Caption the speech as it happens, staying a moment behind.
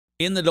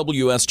In the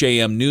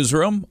WSJM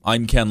newsroom,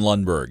 I'm Ken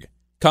Lundberg.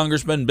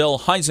 Congressman Bill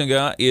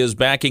Huizenga is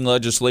backing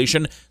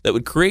legislation that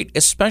would create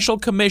a special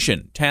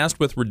commission tasked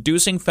with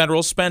reducing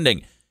federal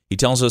spending. He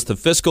tells us the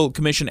Fiscal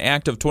Commission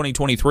Act of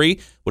 2023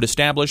 would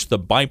establish the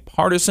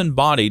bipartisan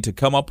body to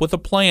come up with a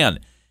plan.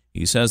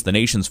 He says the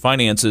nation's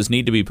finances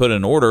need to be put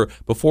in order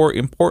before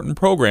important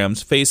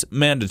programs face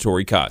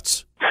mandatory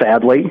cuts.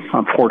 Sadly,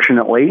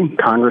 unfortunately,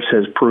 Congress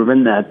has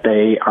proven that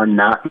they are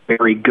not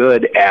very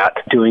good at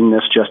doing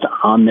this just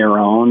on their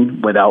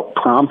own without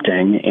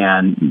prompting,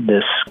 and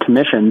this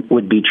commission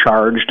would be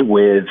charged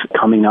with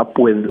coming up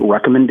with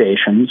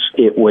recommendations.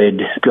 It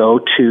would go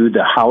to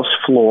the House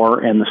floor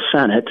and the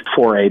Senate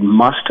for a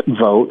must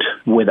vote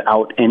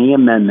without any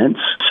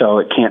amendments, so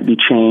it can't be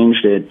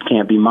changed, it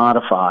can't be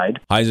modified.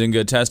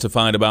 Huizenga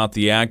testified about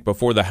the act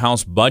before the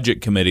House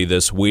Budget Committee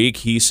this week.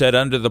 He said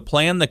under the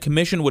plan, the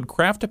commission would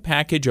craft a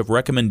package of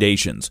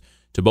recommendations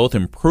to both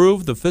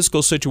improve the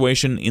fiscal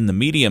situation in the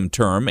medium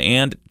term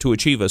and to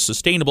achieve a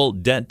sustainable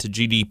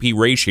debt-to-GDP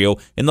ratio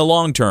in the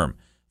long term.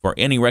 For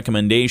any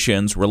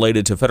recommendations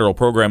related to federal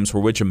programs for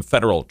which a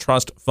federal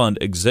trust fund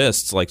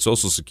exists, like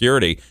Social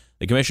Security,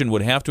 the commission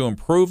would have to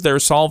improve their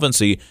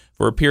solvency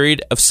for a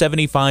period of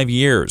 75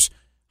 years.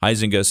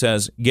 Huizenga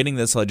says getting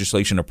this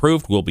legislation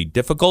approved will be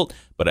difficult,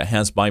 but it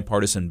has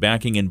bipartisan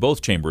backing in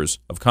both chambers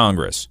of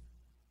Congress.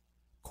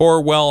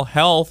 Corewell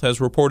Health has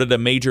reported a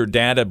major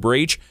data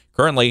breach.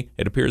 Currently,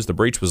 it appears the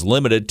breach was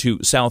limited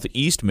to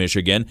southeast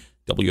Michigan.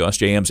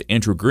 WSJM's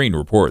Andrew Green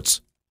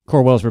reports.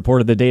 Corewell's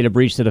reported the data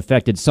breach that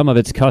affected some of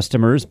its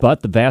customers,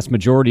 but the vast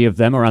majority of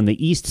them are on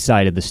the east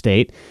side of the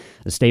state.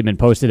 A statement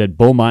posted at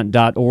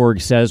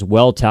Beaumont.org says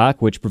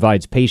WellTalk, which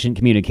provides patient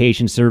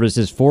communication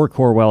services for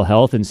Corewell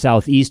Health in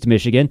southeast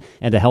Michigan,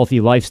 and a healthy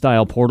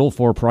lifestyle portal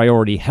for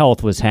Priority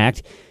Health, was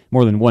hacked.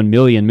 More than 1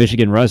 million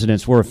Michigan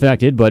residents were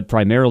affected, but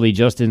primarily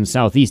just in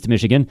southeast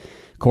Michigan.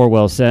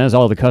 Corewell says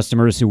all the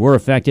customers who were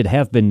affected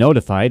have been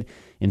notified.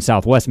 In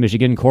southwest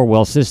Michigan,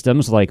 Corewell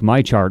systems like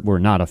MyChart were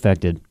not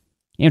affected.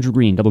 Andrew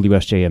Green,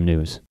 WSJM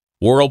News.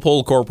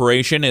 Whirlpool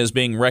Corporation is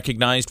being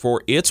recognized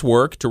for its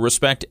work to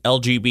respect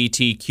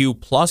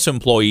LGBTQ plus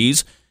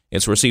employees.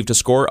 It's received a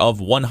score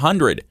of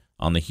 100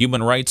 on the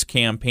Human Rights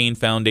Campaign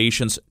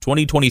Foundation's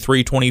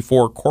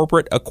 2023-24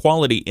 Corporate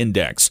Equality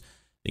Index.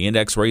 The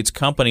index rates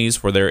companies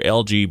for their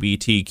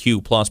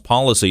LGBTQ plus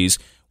policies.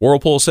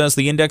 Whirlpool says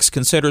the index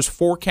considers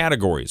 4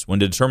 categories when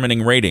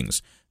determining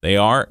ratings. They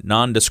are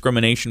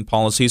non-discrimination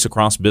policies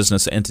across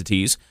business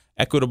entities,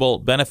 equitable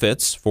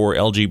benefits for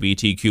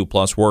LGBTQ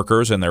plus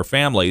workers and their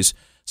families,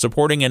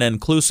 supporting an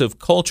inclusive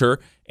culture,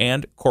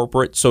 and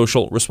corporate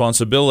social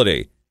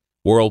responsibility.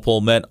 Whirlpool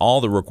met all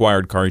the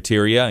required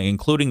criteria,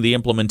 including the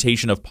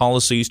implementation of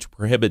policies to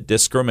prohibit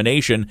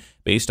discrimination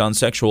based on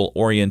sexual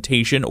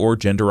orientation or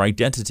gender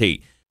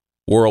identity.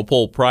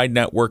 Whirlpool Pride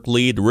Network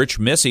lead Rich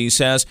Missy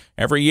says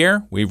every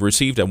year we've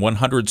received a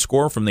 100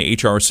 score from the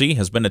HRC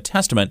has been a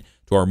testament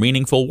to our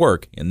meaningful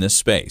work in this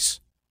space.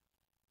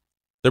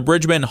 The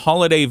Bridgman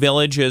Holiday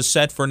Village is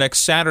set for next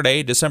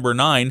Saturday, December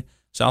 9.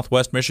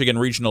 Southwest Michigan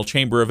Regional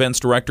Chamber Events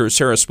Director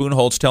Sarah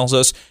Spoonholtz tells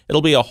us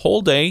it'll be a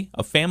whole day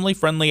of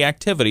family-friendly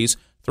activities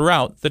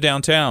throughout the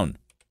downtown.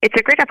 It's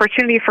a great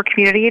opportunity for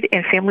community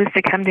and families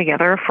to come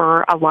together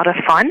for a lot of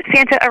fun.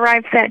 Santa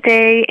arrives that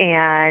day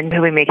and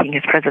he'll be making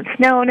his presence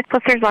known.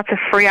 Plus, there's lots of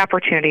free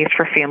opportunities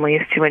for families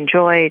to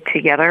enjoy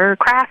together,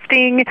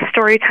 crafting,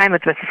 story time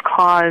with Mrs.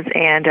 Claus,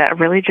 and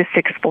really just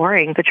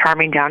exploring the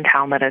charming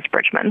downtown that is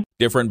Bridgman.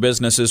 Different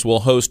businesses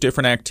will host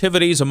different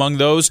activities. Among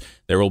those,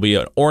 there will be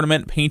an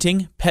ornament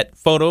painting, pet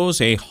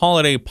photos, a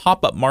holiday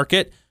pop-up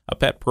market, a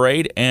pet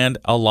parade, and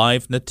a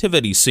live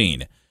nativity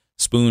scene.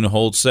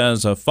 Spoonholtz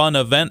says a fun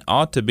event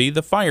ought to be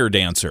the fire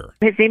dancer.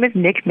 His name is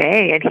Nick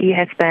May, and he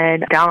has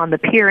been down on the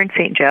pier in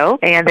St. Joe,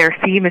 and their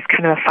theme is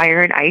kind of a fire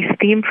and ice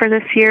theme for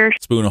this year.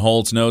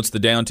 Spoonholtz notes the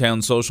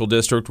downtown social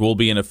district will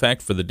be in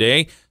effect for the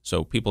day,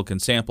 so people can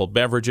sample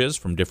beverages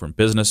from different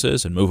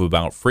businesses and move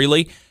about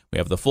freely. We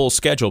have the full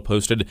schedule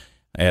posted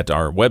at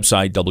our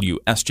website,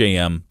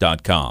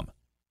 WSJM.com.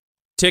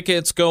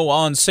 Tickets go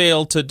on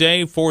sale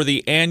today for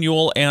the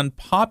annual and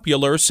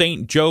popular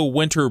St. Joe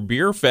Winter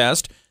Beer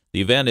Fest. The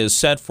event is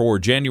set for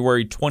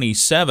January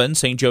 27.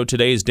 St. Joe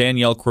Today's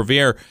Danielle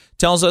Crevier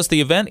tells us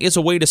the event is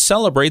a way to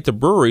celebrate the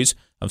breweries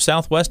of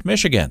Southwest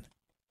Michigan.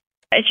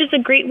 It's just a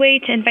great way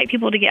to invite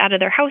people to get out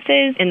of their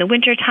houses in the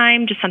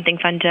wintertime, just something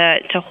fun to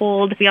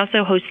hold. We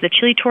also host the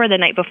chili tour the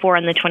night before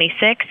on the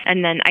 26th,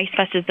 and then Ice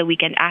Fest is the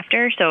weekend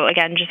after. So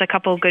again, just a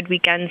couple good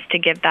weekends to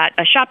give that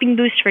a shopping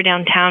boost for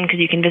downtown, because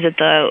you can visit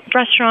the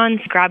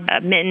restaurants, grab a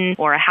mitten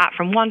or a hat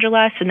from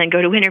Wanderlust, and then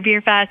go to Winter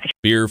Beer Fest.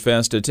 Beer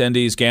Fest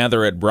attendees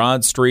gather at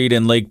Broad Street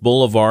and Lake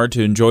Boulevard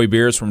to enjoy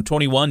beers from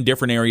 21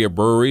 different area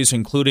breweries,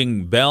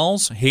 including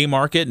Bell's,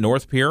 Haymarket,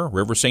 North Pier,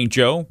 River St.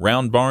 Joe,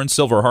 Round Barn,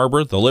 Silver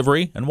Harbor, The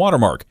Livery, and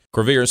Watermark.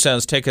 Crevier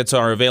says tickets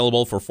are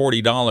available for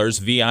 $40.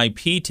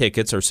 VIP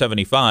tickets are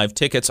 $75.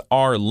 Tickets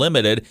are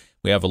limited.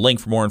 We have a link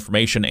for more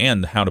information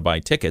and how to buy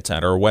tickets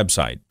at our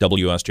website,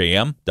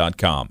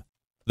 WSJM.com.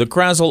 The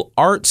Krasl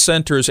Art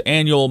Center's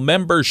annual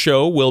member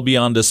show will be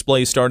on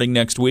display starting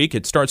next week.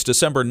 It starts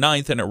December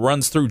 9th and it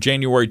runs through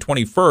January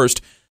 21st.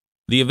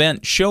 The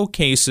event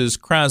showcases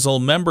Krasl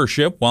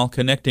membership while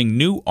connecting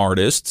new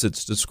artists.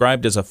 It's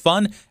described as a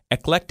fun,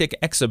 eclectic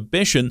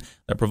exhibition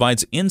that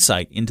provides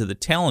insight into the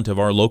talent of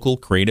our local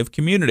creative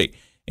community.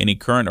 Any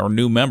current or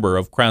new member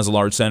of Krasl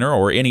Art Center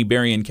or any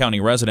Berrien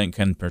County resident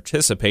can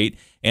participate,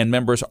 and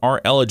members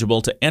are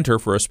eligible to enter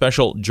for a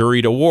special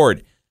juried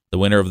award. The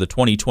winner of the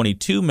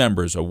 2022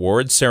 Members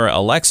Award, Sarah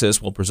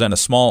Alexis, will present a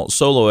small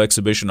solo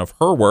exhibition of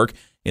her work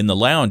in the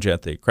lounge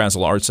at the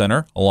Krasl Art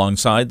Center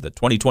alongside the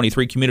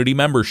 2023 Community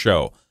Members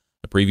Show.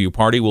 The preview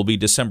party will be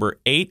December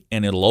 8,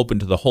 and it'll open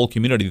to the whole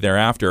community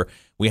thereafter.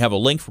 We have a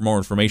link for more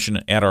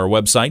information at our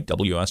website,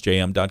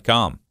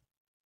 WSJM.com.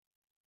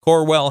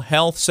 Corewell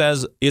Health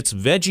says its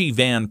Veggie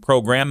Van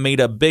program made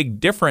a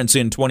big difference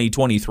in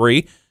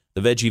 2023. The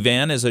Veggie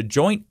Van is a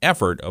joint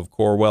effort of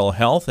Corewell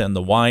Health and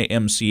the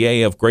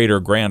YMCA of Greater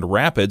Grand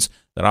Rapids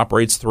that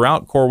operates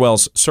throughout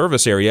Corewell's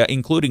service area,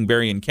 including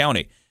Berrien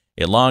County.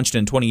 It launched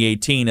in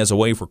 2018 as a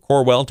way for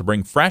Corewell to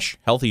bring fresh,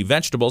 healthy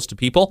vegetables to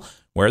people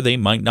where they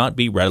might not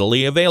be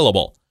readily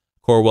available.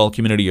 Corewell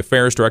Community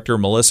Affairs Director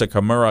Melissa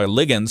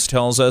Kamara-Liggins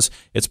tells us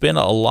it's been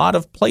a lot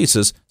of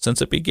places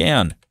since it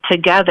began.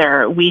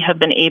 Together, we have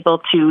been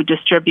able to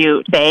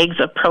distribute bags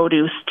of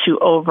produce to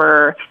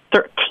over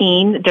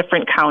 13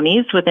 different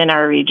counties within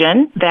our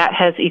region. That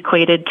has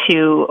equated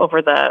to,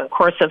 over the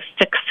course of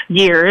 6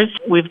 years,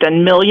 we've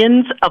done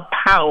millions of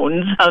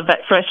pounds of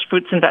fresh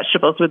fruits and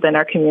vegetables within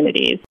our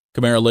communities.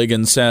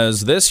 Kamara-Liggins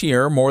says this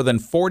year, more than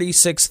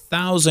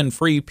 46,000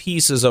 free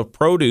pieces of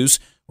produce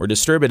were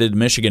distributed to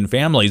Michigan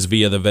families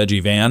via the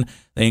Veggie Van.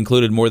 They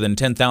included more than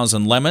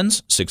 10,000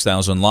 lemons,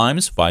 6,000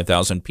 limes,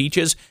 5,000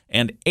 peaches,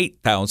 and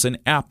 8,000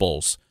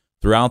 apples.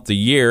 Throughout the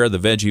year, the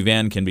Veggie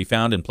Van can be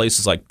found in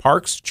places like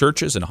parks,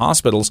 churches, and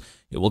hospitals.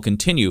 It will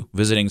continue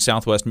visiting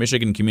Southwest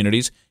Michigan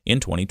communities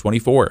in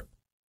 2024.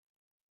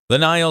 The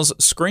Niles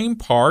Scream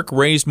Park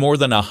raised more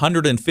than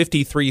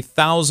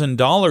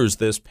 $153,000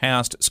 this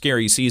past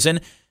scary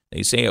season.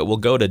 They say it will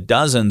go to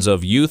dozens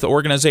of youth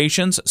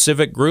organizations,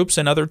 civic groups,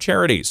 and other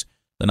charities.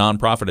 The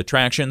nonprofit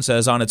attraction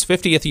says on its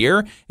 50th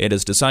year, it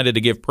has decided to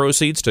give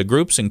proceeds to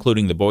groups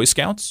including the Boy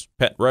Scouts,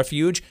 Pet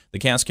Refuge, the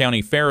Cass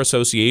County Fair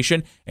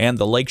Association, and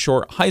the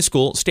Lakeshore High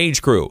School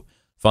Stage Crew.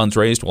 Funds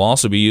raised will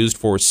also be used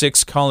for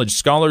 6 college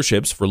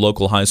scholarships for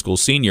local high school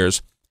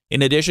seniors.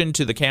 In addition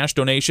to the cash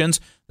donations,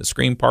 the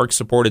Scream Park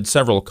supported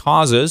several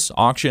causes,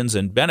 auctions,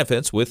 and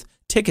benefits with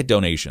ticket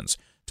donations,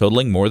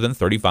 totaling more than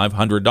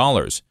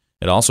 $3,500.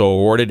 It also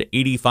awarded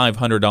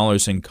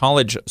 $8,500 in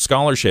college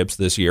scholarships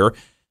this year.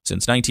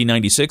 Since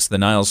 1996, the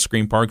Niles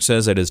Scream Park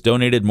says it has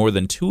donated more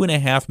than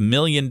 $2.5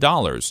 million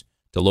to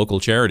local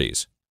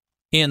charities.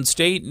 In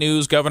state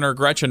news, Governor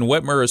Gretchen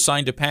Whitmer has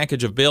signed a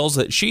package of bills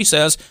that she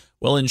says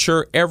will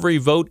ensure every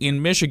vote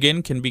in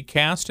Michigan can be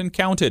cast and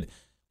counted.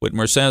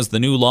 Whitmer says the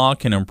new law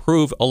can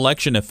improve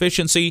election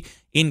efficiency,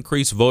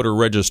 increase voter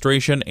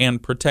registration,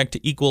 and protect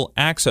equal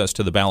access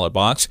to the ballot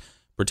box.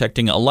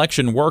 Protecting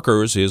election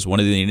workers is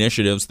one of the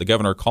initiatives the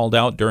governor called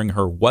out during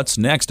her What's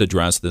Next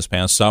address this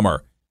past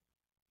summer.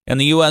 And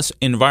the U.S.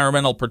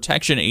 Environmental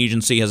Protection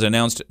Agency has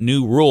announced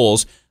new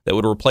rules that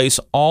would replace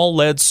all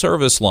lead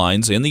service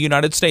lines in the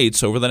United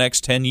States over the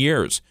next 10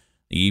 years.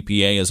 The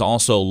EPA is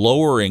also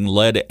lowering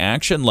lead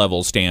action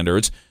level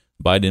standards.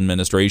 The Biden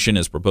administration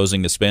is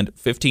proposing to spend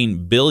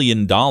 $15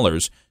 billion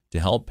to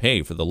help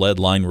pay for the lead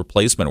line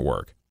replacement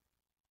work.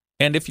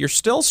 And if you're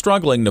still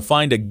struggling to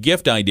find a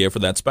gift idea for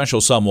that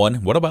special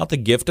someone, what about the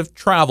gift of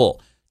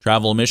travel?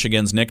 Travel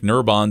Michigan's Nick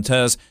Nurbon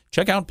says,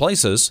 check out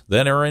places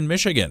that are in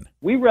Michigan.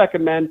 We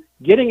recommend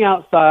getting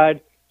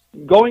outside,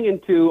 going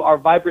into our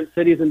vibrant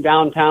cities and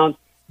downtowns,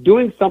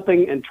 doing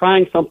something and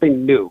trying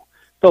something new.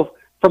 So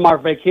from our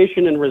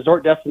vacation and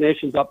resort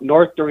destinations up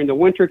north during the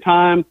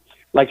wintertime,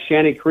 like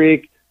Shanty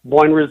Creek,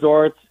 Boyne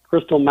Resorts,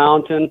 Crystal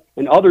Mountain,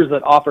 and others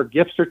that offer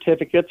gift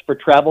certificates for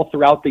travel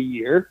throughout the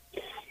year,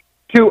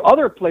 to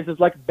other places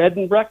like bed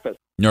and breakfast.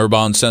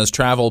 Nurbon says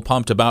travel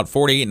pumped about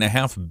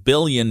 $48.5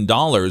 billion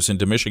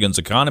into Michigan's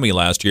economy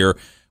last year,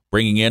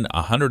 bringing in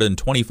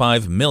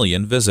 125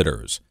 million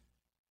visitors.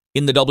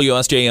 In the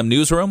WSJM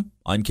newsroom,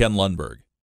 I'm Ken Lundberg.